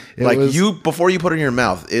had. Yeah. Before you put it in your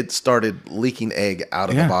mouth, it started leaking egg out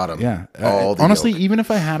of the bottom. Yeah. Honestly, even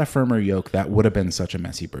if I had a firmer yolk, that would have been such a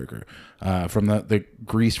messy burger. From the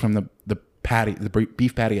grease from the patty, the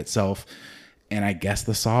beef patty itself, and I guess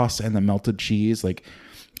the sauce and the melted cheese. Like,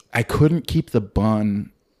 I couldn't keep the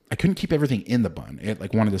bun. I couldn't keep everything in the bun. It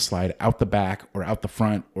like wanted to slide out the back or out the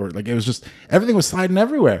front, or like it was just everything was sliding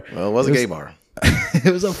everywhere. Well, it was a gay bar.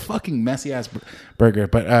 It was a fucking messy ass burger,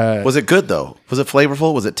 but was it good though? Was it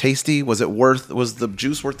flavorful? Was it tasty? Was the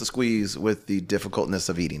juice worth the squeeze with the difficultness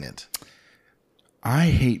of eating it? I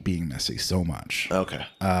hate being messy so much. Okay.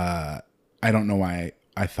 I don't know why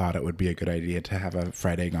I thought it would be a good idea to have a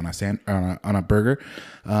fried egg on a burger,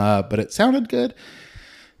 but it sounded good,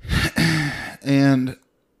 and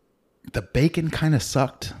the bacon kind of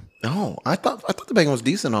sucked. Oh, I thought the bacon was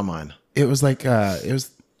decent on mine. It was like it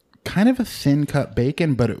was kind of a thin cut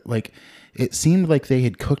bacon, but it seemed like they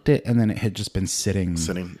had cooked it and then it had just been sitting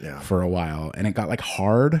for a while, and it got like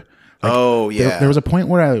hard. Like, there was a point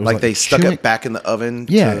where I was like they stuck it back in the oven.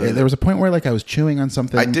 Yeah, there was a point where like I was chewing on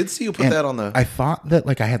something. I did see you put that on the. I thought that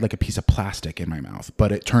like I had like a piece of plastic in my mouth,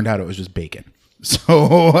 but it turned out it was just bacon.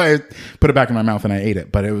 So I put it back in my mouth and I ate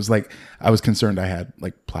it, but it was like I was concerned I had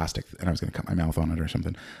like plastic and I was going to cut my mouth on it or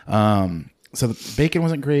something. So the bacon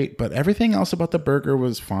wasn't great, but everything else about the burger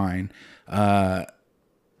was fine. I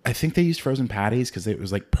think they used frozen patties because it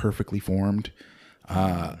was like perfectly formed.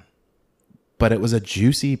 But it was a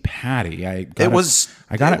juicy patty. I got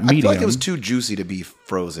it medium. I feel like it was too juicy to be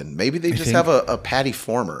frozen. Maybe they just have a patty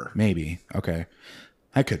former. Maybe. Okay.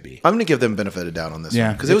 That could be. I'm going to give them benefit of doubt on this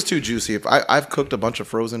one because it was too juicy. I've cooked a bunch of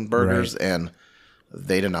frozen burgers and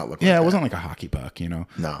they did not look like that. It wasn't like a hockey puck, No.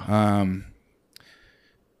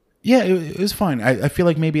 Yeah, it was fine. I feel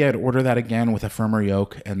like maybe I'd order that again with a firmer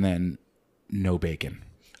yolk and then no bacon.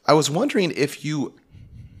 I was wondering if you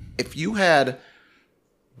had,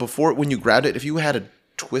 before when you grabbed it, if you had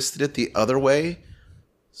twisted it the other way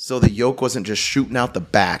so the yolk wasn't just shooting out the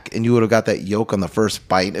back and you would have got that yolk on the first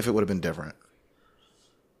bite, if it would have been different.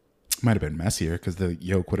 Might have been messier because the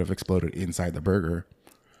yolk would have exploded inside the burger.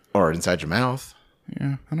 Or inside your mouth.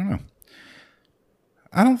 Yeah, I don't know.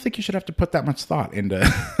 I don't think you should have to put that much thought into.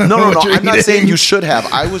 No. I'm not saying you should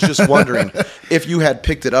have. I was just wondering if you had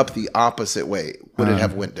picked it up the opposite way, would it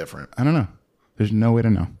have went different? I don't know. There's no way to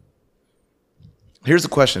know. Here's the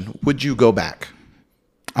question: would you go back?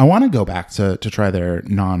 I want to go back to try their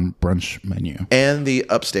non-brunch menu and the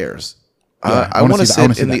upstairs. Yeah, I want to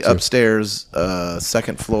sit in the upstairs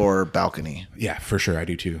second floor balcony. Yeah, for sure. I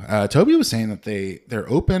do too. Toby was saying that they're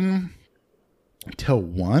open till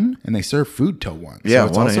 1 and they serve food till 1. Yeah, so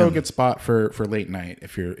it's also a good spot for late night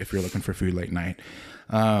if you're looking for food late night.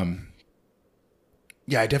 Yeah,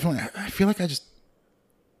 I feel like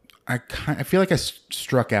I feel like I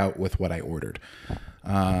struck out with what I ordered.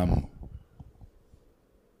 I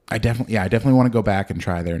definitely want to go back and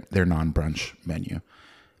try their non-brunch menu.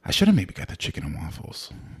 I should have maybe got the chicken and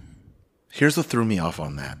waffles. Here's what threw me off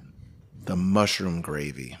on that: the mushroom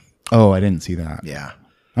gravy. Oh, I didn't see that. Yeah,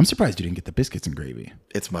 I'm surprised you didn't get the biscuits and gravy.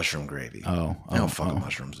 it's mushroom gravy. Oh, I don't fuck with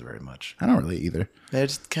mushrooms very much. I don't really either. They're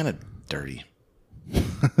just kind of dirty.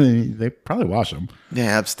 They probably wash them.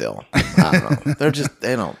 Yeah, I'm still. I don't know.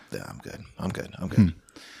 They don't. Yeah, I'm good.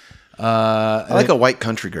 I like a white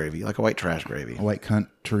country gravy, like a white trash gravy. White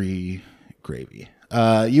country gravy.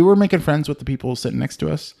 You were making friends with the people sitting next to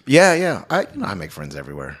us? Yeah. I make friends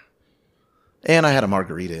everywhere. And I had a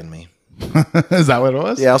margarita in me. Is that what it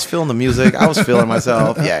was? Yeah, I was feeling the music. I was feeling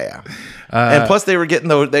myself. Yeah. And plus, they were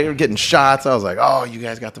getting shots. I was like, oh, you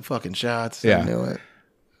guys got the fucking shots. Yeah. I knew it.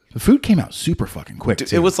 The food came out super fucking quick. Dude,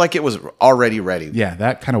 too. it was like it was already ready. Yeah,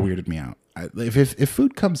 that kind of weirded me out. If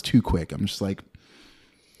food comes too quick, I'm just like,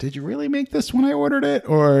 did you really make this when I ordered it?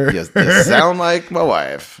 Or You sound like my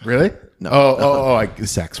wife. really? No.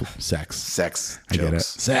 Sex. Sex I get it. jokes.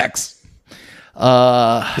 Sex.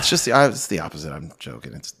 It's just it's the opposite. I'm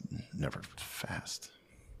joking. It's never fast.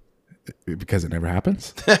 Because it never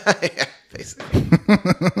happens. Yeah, basically.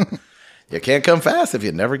 You can't come fast if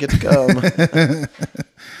you never get to come.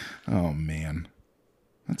 Oh man,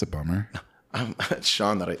 that's a bummer.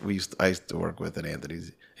 Sean that I used to work with at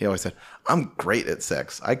Anthony's. He always said, "I'm great at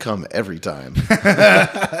sex. I come every time."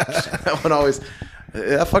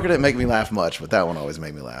 That fucker didn't make me laugh much, but that one always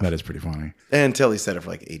made me laugh. That is pretty funny. Until he said it for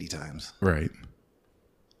like 80 times. Right.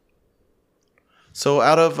 So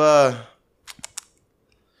out of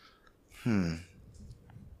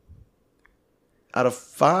out of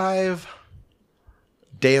 5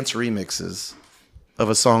 dance remixes of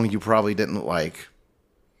a song you probably didn't like.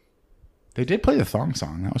 They did play the thong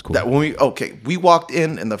song. That was cool. That when we walked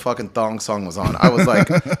in and the fucking thong song was on. I was like,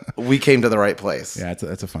 we came to the right place. Yeah,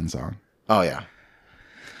 it's a fun song. Oh yeah.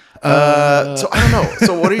 So I don't know.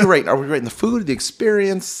 So what are you rating? Are we rating the food, the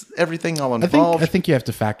experience, everything all involved? I think you have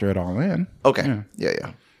to factor it all in. Okay.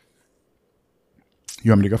 Yeah.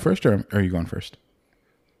 You want me to go first, or are you going first?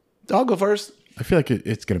 I'll go first. I feel like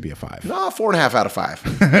it's going to be a 5. No, 4.5 out of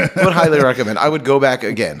 5. Would highly recommend. I would go back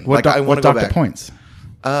again. I want to go back. The points?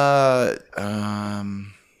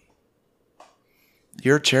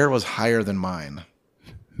 Your chair was higher than mine.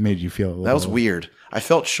 Made you feel a little... That was weird. I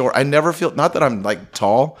felt short. I never feel, not that I'm like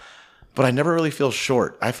tall, but I never really feel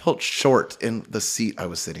short. I felt short in the seat I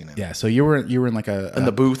was sitting in. Yeah, so you were in like in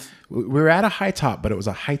the booth. We were at a high top, but it was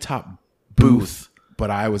a high top booth. But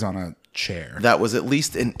I was on a chair that was at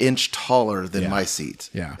least an inch taller than my seat.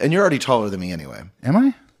 Yeah, and you're already taller than me anyway. Am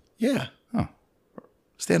I? Yeah. Oh,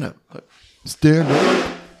 stand up. Look. Stand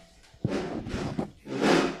up.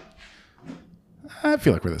 I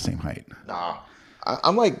feel like we're the same height. Nah,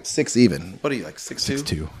 I'm like 6 even. What are you, like 6'2"?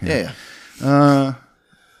 6'2". Yeah.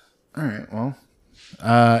 All right. Well,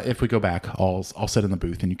 if we go back, I'll sit in the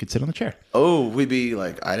booth and you could sit on the chair. Oh, we'd be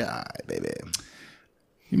like eye to eye, baby.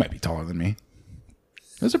 You might be taller than me.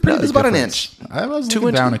 It was a pretty. It was about an inch. I was 2 looking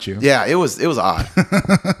inches down at you. Yeah, it was odd.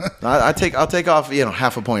 I'll take off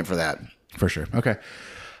half a point for that. For sure. Okay.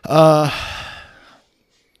 The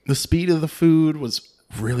speed of the food was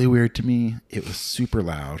really weird to me. It was super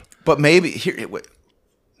loud. But maybe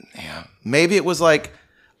maybe it was like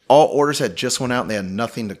all orders had just went out and they had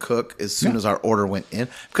nothing to cook as soon as our order went in,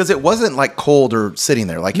 because it wasn't like cold or sitting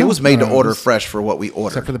there. Like it was made to order fresh for what we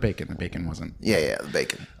ordered. Except for the bacon. The bacon wasn't. Yeah, the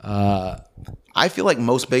bacon. I feel like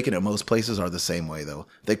most bacon at most places are the same way though.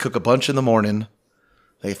 They cook a bunch in the morning,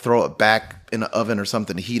 they throw it back in the oven or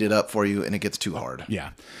something to heat it up for you, and it gets too hard.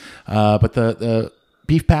 Yeah, but the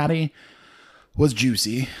beef patty was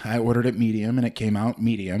juicy. I ordered it medium, and it came out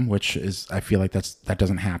medium, which is, I feel like that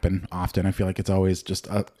doesn't happen often. I feel like it's always just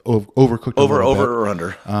overcooked. Over or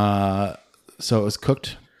under. So it was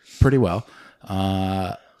cooked pretty well.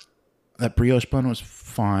 That brioche bun was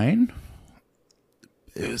fine.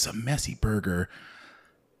 It was a messy burger,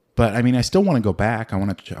 but I mean, I still want to go back. I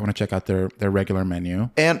want to check out their regular menu.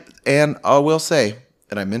 And I will say,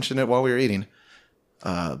 and I mentioned it while we were eating,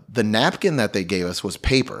 the napkin that they gave us was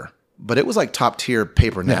paper. But it was like top tier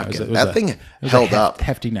paper napkin. That thing held up.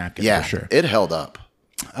 Hefty napkin, yeah, for sure. It held up.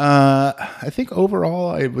 I think overall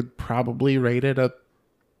I would probably rate it a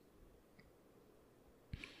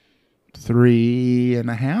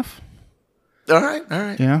 3.5. All right.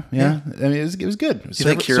 Yeah. I mean, it was good. You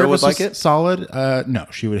think Kira would like it? Solid. No,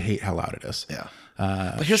 she would hate how loud it is. Yeah.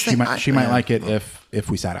 But here's she might like it if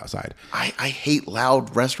we sat outside. I hate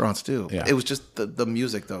loud restaurants too. Yeah. It was just the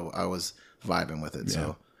music though. I was vibing with it. Yeah.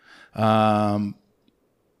 So.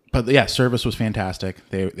 But yeah, service was fantastic.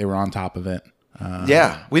 They were on top of it.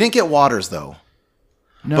 Yeah, we didn't get waters though.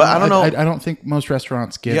 No, but I don't know. I don't think most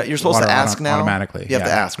restaurants give. Yeah, you're supposed to water ask now automatically. You have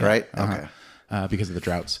to ask, right? Uh-huh. Okay. Because of the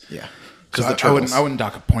droughts. Yeah. So Because I wouldn't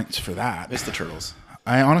dock points for that. It's the turtles.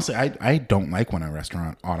 I honestly, I don't like when a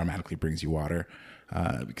restaurant automatically brings you water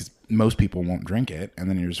because most people won't drink it, and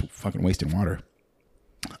then you're just fucking wasting water.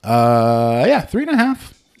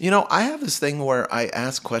 3.5. I have this thing where I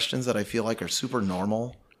ask questions that I feel like are super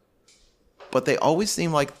normal, but they always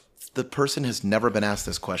seem like the person has never been asked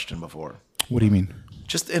this question before. What do you mean?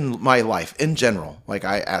 Just in my life, in general. Like,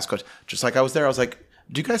 I ask questions. Just like I was there, I was like,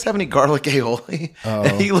 do you guys have any garlic aioli? Oh.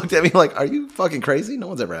 And he looked at me like, are you fucking crazy? No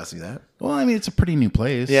one's ever asked me that. Well, I mean, it's a pretty new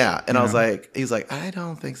place. Yeah. And I was like, he's like, I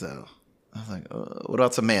don't think so. I was like, what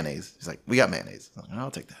about some mayonnaise? He's like, we got mayonnaise. I was like,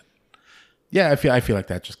 I'll take that. Yeah, I feel like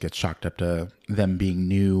that just gets chalked up to them being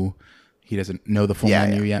new. He doesn't know the full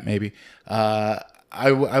menu yet, maybe. I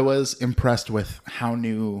was impressed with how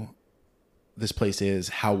new this place is,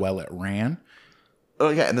 how well it ran. Oh,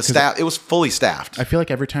 yeah. And the staff, it was fully staffed. I feel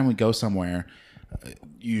like every time we go somewhere,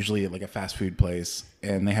 usually like a fast food place,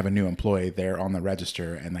 and they have a new employee there on the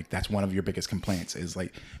register, and like that's one of your biggest complaints is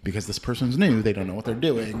like, because this person's new, they don't know what they're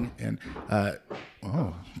doing. And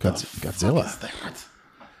Godzilla.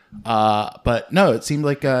 But no, it seemed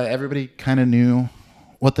like everybody kind of knew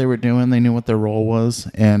what they were doing. They knew what their role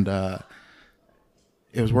was, and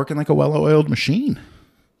it was working like a well-oiled machine.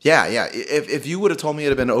 Yeah. If you would have told me it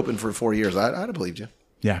had been open for 4 years, I'd have believed you.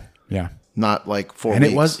 Yeah. Not like 4 and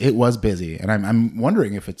weeks. it was busy, and I'm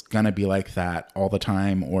wondering if it's gonna be like that all the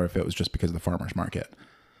time, or if it was just because of the farmers market.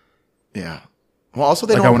 Yeah. Well, also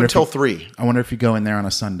they don't open until 3. I wonder if you go in there on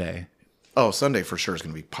a Sunday. Oh, Sunday for sure is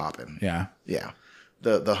going to be popping. Yeah.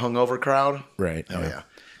 The hungover crowd. Right. Oh yeah.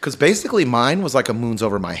 Because basically mine was like a moons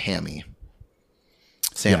over my hammy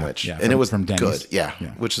sandwich, and it was from Denny's. good. Yeah,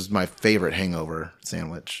 which is my favorite hangover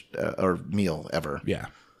sandwich or meal ever. Yeah.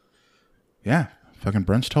 Fucking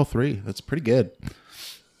brunch till 3. That's pretty good.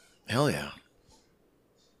 Hell yeah.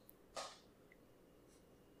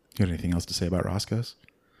 You got anything else to say about Roscoe's?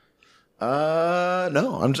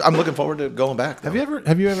 No. I'm looking forward to going back. Though.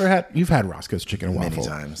 Have you ever had? You've had Roscoe's chicken and waffle many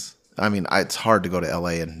times. I mean, it's hard to go to LA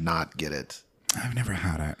and not get it. I've never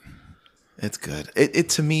had it. It's good. It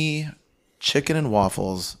to me, chicken and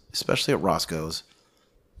waffles, especially at Roscoe's,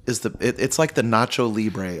 is it's like the Nacho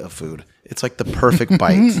Libre of food. It's like the perfect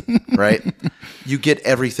bite, right? You get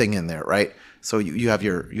everything in there, right? So you have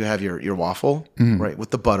your waffle, right,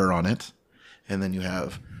 with the butter on it, and then you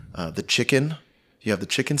have the chicken. You have the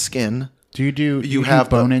chicken skin. Do you have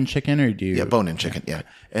bone-in chicken, or do you? Yeah, bone-in chicken. Yeah,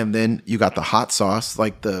 and then you got the hot sauce,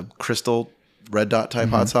 like the Crystal Red Dot type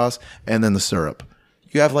hot sauce, and then the syrup.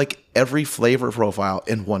 You have like every flavor profile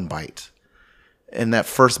in one bite. And that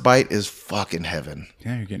first bite is fucking heaven.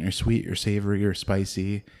 Yeah, you're getting your sweet, your savory, your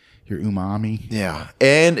spicy, your umami. Yeah.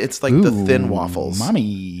 And it's like the thin waffles.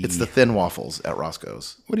 Umami. It's the thin waffles at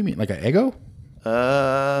Roscoe's. What do you mean? Like an Eggo?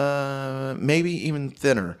 Maybe even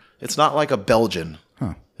thinner. It's not like a Belgian.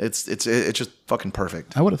 Huh. It's just fucking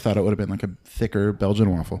perfect. I would have thought it would have been like a thicker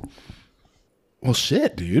Belgian waffle. Well,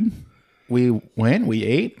 shit, dude. We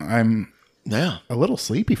ate. I'm a little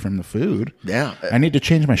sleepy from the food. Yeah. I need to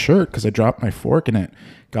change my shirt because I dropped my fork and it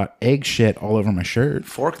got egg shit all over my shirt.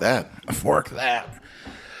 Fork that.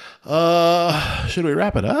 Should we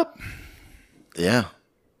wrap it up? Yeah.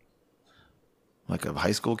 Like a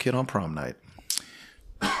high school kid on prom night.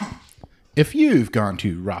 If you've gone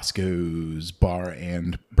to Roscoe's Bar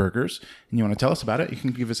and Burgers and you want to tell us about it, you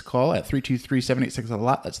can give us a call at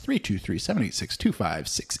 323-786-a-lot. That's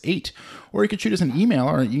 323-786-2568. Or you can shoot us an email.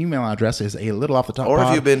 Our email address is a little off the top. Or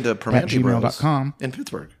if you've been to Permanente Bros gmail.com in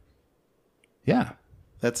Pittsburgh. Yeah.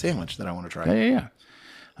 That sandwich that I want to try.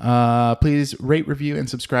 Yeah. Please rate, review, and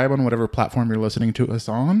subscribe on whatever platform you're listening to us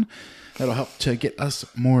on. That'll help to get us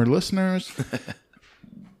more listeners.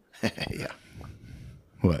 Yeah.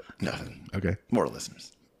 What? Nothing. Okay. More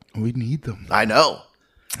listeners. We need them. I know.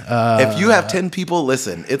 If you have 10 people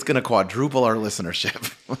listen, it's going to quadruple our listenership.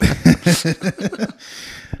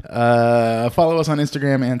 Follow us on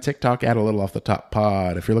Instagram and TikTok at A Little Off the Top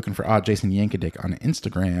Pod. If you're looking for Odd Jason Yankovic on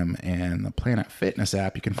Instagram and the Planet Fitness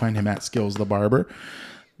app, you can find him at Skills the Barber.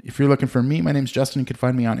 If you're looking for me, my name's Justin. You can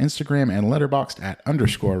find me on Instagram and Letterboxd at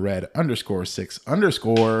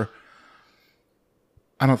 _red_6_.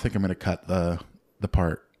 I don't think I'm going to cut the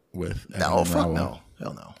part with Evan No, and fuck Raul. no.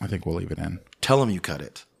 Hell no. I think we'll leave it in. Tell them you cut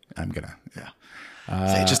it. I'm gonna. Yeah.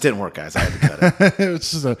 Say, it just didn't work, guys. I had to cut it.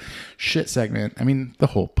 It's just a shit segment. I mean, the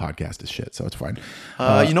whole podcast is shit, so it's fine.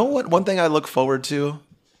 You know what? One thing I look forward to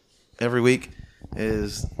every week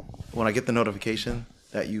is when I get the notification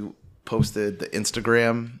that you posted the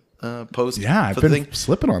Instagram post. Yeah, I've for the been thing.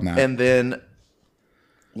 slipping on that. And then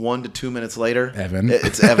 1 to 2 minutes later, Evan.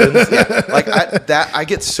 it's Evans. Yeah. Like I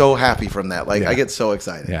get so happy from that. Like I get so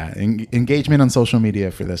excited. Yeah, engagement on social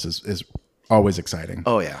media for this is always exciting.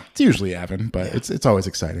 Oh yeah. It's usually Evan, but it's always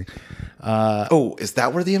exciting. Is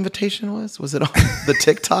that where the invitation was? Was it on the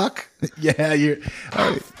TikTok? Yeah,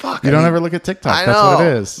 Fuck. you don't ever look at TikTok. I That's know. what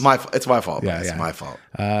it is. It's my fault. Yeah, It's yeah. my fault.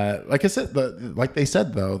 Like I said, like they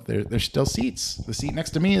said though, there's still seats. The seat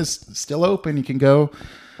next to me is still open. You can go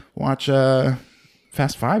watch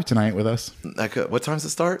Fast 5 tonight with us. What time's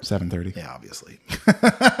it start? 7:30. Yeah, obviously.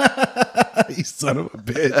 You son of a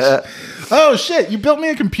bitch. Oh shit! You built me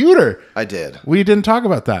a computer. I did. We didn't talk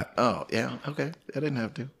about that. Oh yeah. Okay. I didn't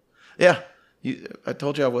have to. Yeah. I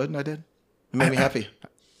told you I would, and I did. It made me happy.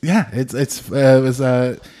 Yeah, it was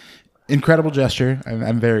a incredible gesture.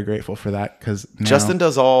 I'm very grateful for that because Justin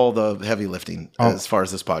does all the heavy lifting as far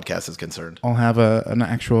as this podcast is concerned. I'll have an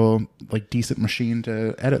actual like decent machine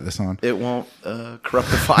to edit this on. It won't corrupt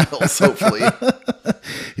the files, hopefully.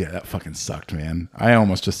 Yeah, that fucking sucked, man. I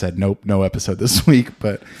almost just said nope, no episode this week,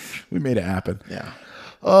 but we made it happen. Yeah.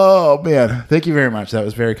 Oh man, thank you very much. That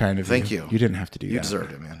was very kind of you. Thank you. You didn't have to do that. You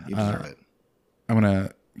deserved it, man. You deserve it. I'm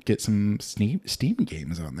gonna get some Steam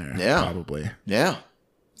games on there. Yeah. Probably. Yeah.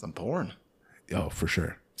 Some porn. Oh, for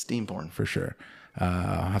sure. Steam porn. For sure.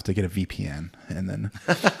 I'll have to get a VPN and then.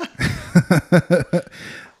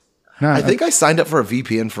 No, I think I signed up for a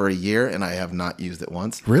VPN for a year and I have not used it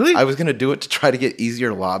once. Really? I was going to do it to try to get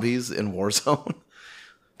easier lobbies in Warzone.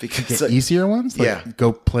 Because get easier ones. Like yeah.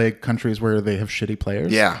 Go play countries where they have shitty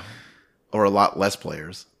players. Yeah. Or a lot less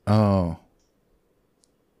players. Oh.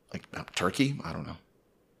 Like Turkey? I don't know.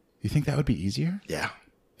 You think that would be easier? Yeah.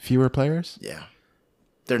 Fewer players? Yeah.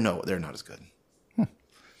 They're not as good.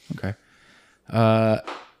 Okay.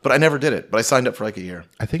 But I never did it. But I signed up for like a year.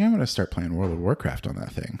 I think I'm going to start playing World of Warcraft on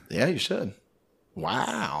that thing. Yeah, you should.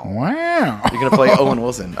 Wow. Wow. You're going to play Owen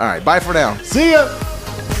Wilson. All right. Bye for now. See ya.